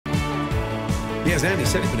Yeah, as Andy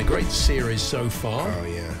said, it's been a great series so far. Oh,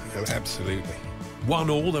 yeah, absolutely.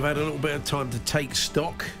 1-1, they've had a little bit of time to take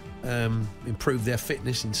stock, improve their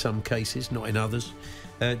fitness in some cases, not in others.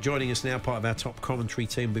 Joining us now, part of our top commentary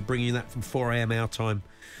team, we'll be bringing you that from 4 a.m. our time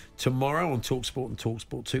tomorrow on talkSPORT and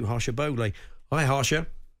talkSPORT 2, Harsha Bhogle. Hi, Harsha.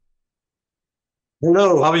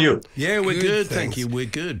 Hello, how are you? Yeah, we're good, Thanks. thank you, we're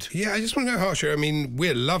good. Yeah, I just want to know, Harsha, I mean,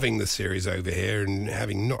 we're loving the series over here and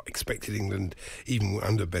having not expected England, even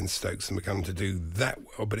under Ben Stokes, and become to do that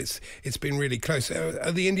well, but it's been really close.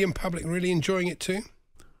 Are the Indian public really enjoying it too?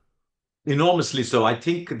 Enormously so. I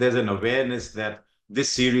think there's an awareness that this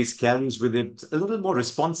series carries with it a little more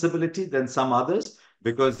responsibility than some others,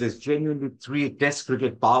 because there's genuinely 3 test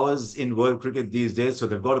cricket powers in world cricket these days, so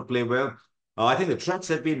they've got to play well. I think the tracks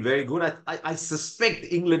have been very good. I suspect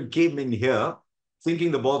England came in here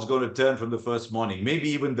thinking the ball's going to turn from the first morning, maybe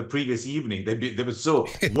even the previous evening. They were so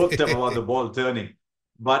worked up about the ball turning.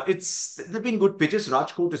 But they've been good pitches.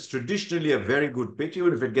 Rajkot is traditionally a very good pitch.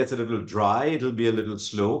 Even if it gets a little dry, it'll be a little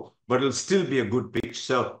slow, but it'll still be a good pitch.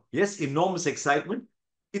 So, yes, enormous excitement.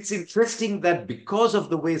 It's interesting that because of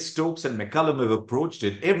the way Stokes and McCullum have approached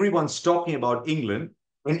it, everyone's talking about England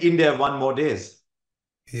when India have 1 more days.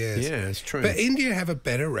 Yes. Yeah, it's true. But India have a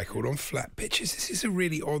better record on flat pitches. This is a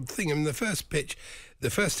really odd thing. I mean, the first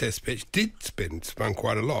test pitch did spun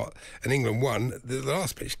quite a lot, and England won. The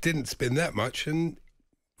last pitch didn't spin that much, and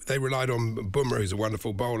they relied on Bumrah, who's a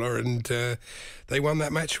wonderful bowler, and they won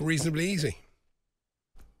that match reasonably easy.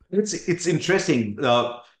 It's interesting.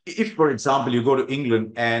 If, for example, you go to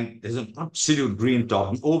England and there's an absolute green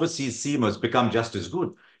top, the overseas seamers become just as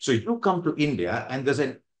good. So you come to India and there's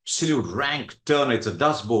an absolute rank turner, it's a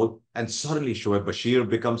dust bowl, and suddenly Shoaib Bashir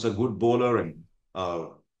becomes a good bowler, and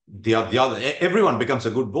the other everyone becomes a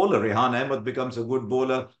good bowler. Rehan Ahmed becomes a good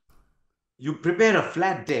bowler. You prepare a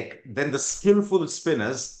flat deck, then the skillful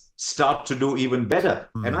spinners start to do even better.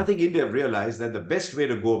 And I think India realized that the best way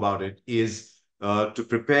to go about it is to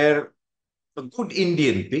prepare a good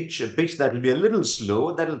Indian pitch, a pitch that will be a little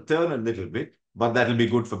slow, that will turn a little bit, but that will be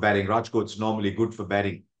good for batting. Rajkot's normally good for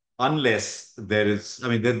batting, unless there is, I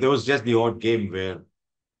mean, there was just the odd game where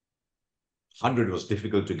 100 was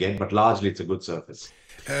difficult to get, but largely it's a good surface.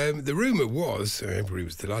 The rumour was, everybody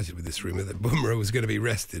was delighted with this rumour, that Bumrah was going to be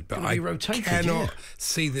rested, but I cannot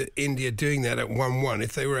see that India doing that at 1-1.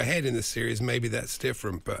 If they were ahead in the series, maybe that's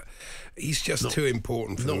different, but he's just too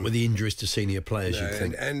important for them. Not with the injuries to senior players, you'd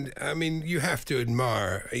think. And I mean, you have to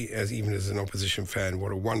admire, even as an opposition fan,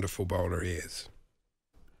 what a wonderful bowler he is.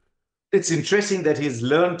 It's interesting that he's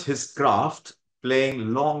learned his craft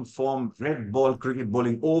playing long-form red ball cricket,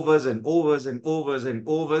 bowling overs and overs and overs and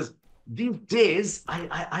overs. These days,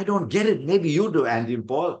 I don't get it. Maybe you do, Andy and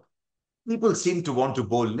Paul. People seem to want to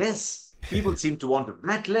bowl less. People seem to want to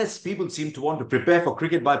bat less. People seem to want to prepare for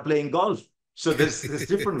cricket by playing golf. So there's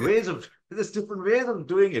different ways of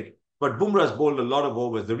doing it. But Bumrah's bowled a lot of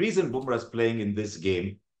overs. The reason Bumrah's playing in this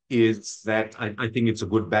game is that I think it's a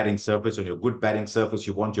good batting surface. On your good batting surface,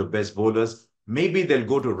 you want your best bowlers. Maybe they'll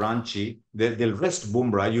go to Ranchi. They'll rest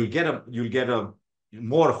Bumrah. You'll get a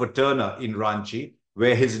more of a turner in Ranchi,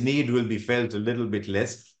 where his need will be felt a little bit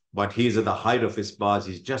less, but he's at the height of his powers.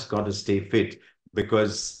 He's just got to stay fit,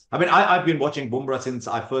 because, I mean, I've been watching Bumrah since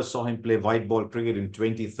I first saw him play white ball cricket in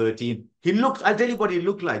 2013. I'll tell you what he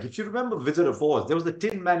looked like. If you remember Wizard of Oz, there was the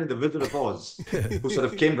Tin Man in the Wizard of Oz who sort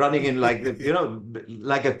of came running in like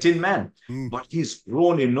a Tin Man. But he's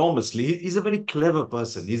grown enormously. He's a very clever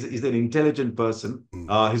person. He's an intelligent person.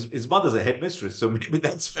 His mother's a headmistress, so maybe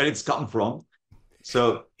that's where it's come from.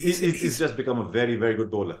 So he's just become a very, very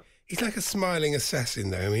good bowler. He's like a smiling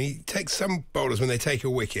assassin, though. I mean, he takes some bowlers, when they take a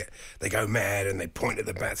wicket, they go mad and they point at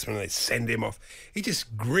the batsman and they send him off. He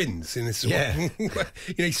just grins in this. Yeah.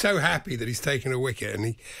 He's so happy that he's taken a wicket.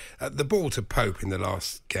 And the ball to Pope in the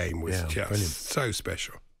last game was just brilliant. So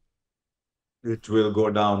special. It will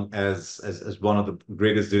go down as one of the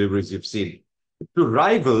greatest deliveries you've seen. To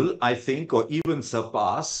rival, I think, or even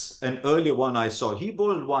surpass an earlier one I saw. He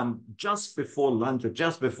bowled one just before lunch or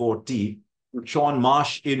just before tea, Sean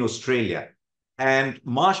Marsh in Australia. And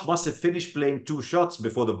Marsh must have finished playing 2 shots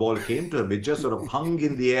before the ball came to him. It just sort of hung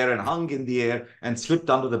in the air and slipped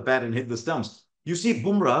under the pad and hit the stumps. You see,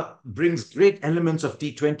 Bumrah brings great elements of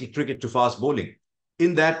T20 cricket to fast bowling,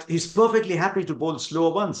 in that he's perfectly happy to bowl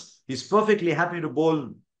slower ones. He's perfectly happy to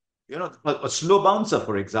bowl, a slow bouncer,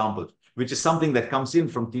 for example, which is something that comes in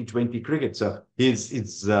from T20 cricket. So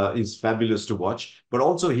he's fabulous to watch. But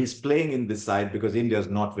also he's playing in this side because India is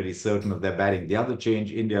not very certain of their batting. The other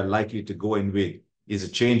change India are likely to go in with is a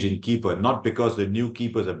change in keeper, not because the new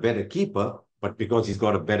keeper is a better keeper, but because he's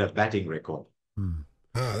got a better batting record.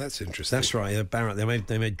 Oh, that's interesting. That's right. Barrett,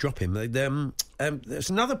 they may drop him. There's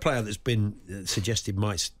another player that's been suggested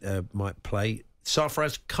might play.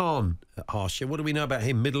 Sarfaraz Khan at Harsha. What do we know about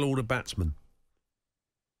him? Middle order batsman.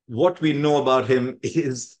 What we know about him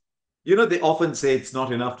is, they often say it's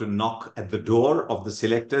not enough to knock at the door of the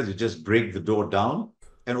selectors, you just break the door down.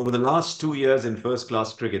 And over the last 2 years in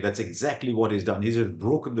first-class cricket, that's exactly what he's done. He's just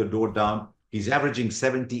broken the door down. He's averaging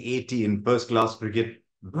 70, 80 in first-class cricket.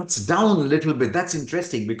 That's down a little bit. That's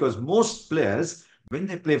interesting because most players, when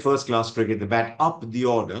they play first-class cricket, they bat up the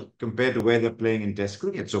order compared to where they're playing in Test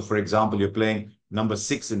cricket. So, for example, you're playing number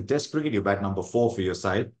 6 in Test cricket, you bat number 4 for your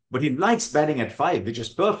side. But he likes batting at 5, which is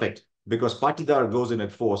perfect because Patidar goes in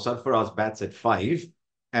at 4, Sarfaraz bats at 5.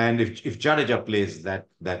 And if Jadeja plays, that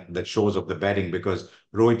shows up the batting because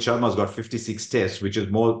Rohit Sharma's got 56 tests, which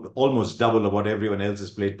is almost double of what everyone else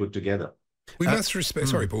has played put together. We must respect.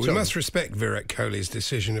 Sorry, Paul. We must respect Virat Kohli's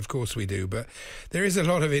decision. Of course, we do. But there is a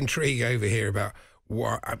lot of intrigue over here about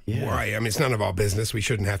why. I mean, it's none of our business. We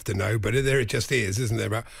shouldn't have to know. But there it just is, isn't there?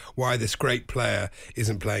 About why this great player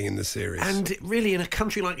isn't playing in the series. And really, in a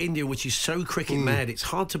country like India, which is so cricket mad, it's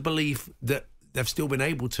hard to believe that they've still been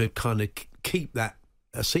able to kind of keep that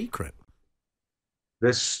a secret.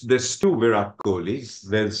 There's two Virat Kohlis.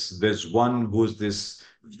 There's one who's this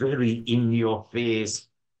very in your face,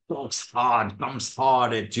 talks hard, comes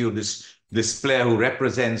hard at you. This player who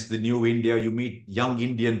represents the new India. You meet young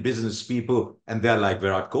Indian business people, and they're like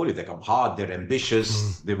Virat Kohli. They come hard, they're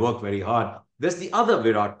ambitious, they work very hard. There's the other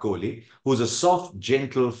Virat Kohli, who's a soft,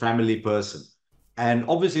 gentle, family person. And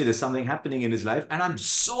obviously, there's something happening in his life. And I'm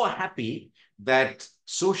so happy that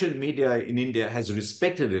social media in India has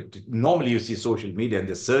respected it. Normally, you see social media and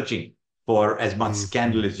they're searching for as much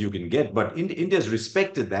scandal as you can get, but India's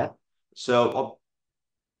respected that. So,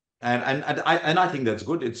 and I think that's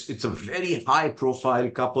good. It's a very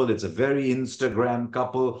high-profile couple. It's a very Instagram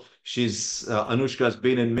couple. Anushka's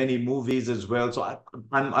been in many movies as well. So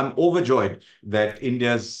I'm overjoyed that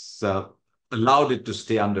India's allowed it to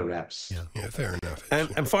stay under wraps. Yeah, fair enough.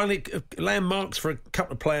 And finally, landmarks for a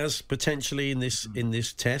couple of players potentially in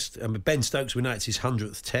this test. Ben Stokes, we know it's his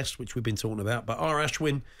 100th test, which we've been talking about, but R.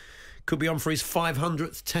 Ashwin could be on for his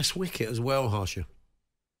 500th test wicket as well, Harsha.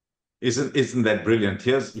 Isn't that brilliant?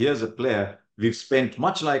 Here's a player we've spent,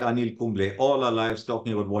 much like Anil Kumble, all our lives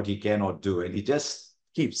talking about what he cannot do, and he just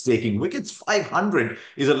keeps taking wickets. 500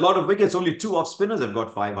 is a lot of wickets. Only 2 off-spinners have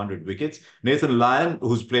got 500 wickets. Nathan Lyon,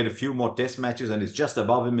 who's played a few more test matches and is just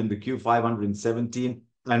above him in the queue, 517.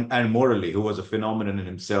 And Murali, who was a phenomenon in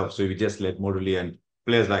himself. So we just let Murali and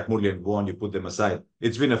players like Murali and Vaughan, you put them aside.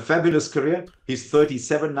 It's been a fabulous career. He's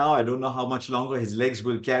 37 now. I don't know how much longer his legs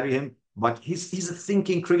will carry him. But he's a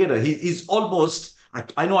thinking cricketer. He's almost,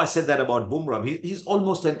 I know I said that about Bumrah. He's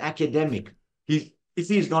almost an academic. If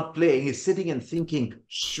he's not playing, he's sitting and thinking,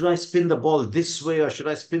 should I spin the ball this way or should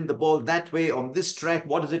I spin the ball that way on this track?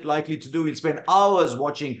 What is it likely to do? He'll spend hours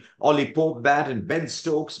watching Ollie Pope bat and Ben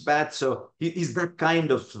Stokes bat. So he's that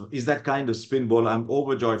kind of spin ball. I'm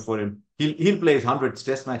overjoyed for him. He'll play his 100th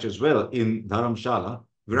test match as well in Dharamshala,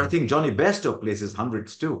 where I think Johnny Bairstow plays his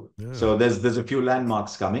 100th too. Yeah. So there's a few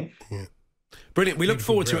landmarks coming. Yeah. Brilliant. We look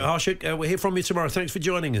forward to it, Harsha. We'll hear from you tomorrow. Thanks for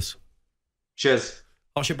joining us. Cheers.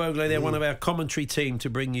 Harsha Bhogle there, one of our commentary team, to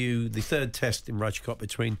bring you the third test in Rajkot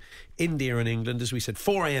between India and England. As we said,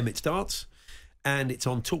 4 a.m. it starts, and it's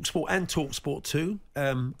on talkSPORT and talkSPORT 2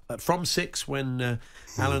 from 6 when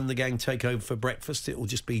Alan and the gang take over for breakfast. It will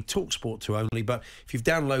just be talkSPORT 2 only, but if you've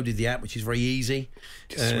downloaded the app, which is very easy,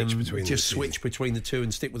 switch between the two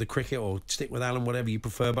and stick with the cricket or stick with Alan, whatever you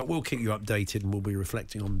prefer. But we'll keep you updated and we'll be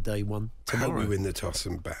reflecting on day one tomorrow. I hope we win the toss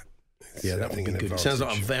and bat. Yeah, that would be good. It sounds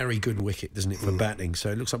like a very good wicket, doesn't it, for batting? So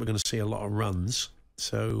it looks like we're going to see a lot of runs.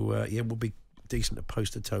 So, we'll be decent to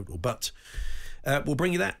post a total. But we'll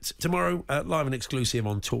bring you that tomorrow, live and exclusive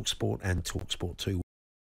on talkSPORT and talkSPORT 2.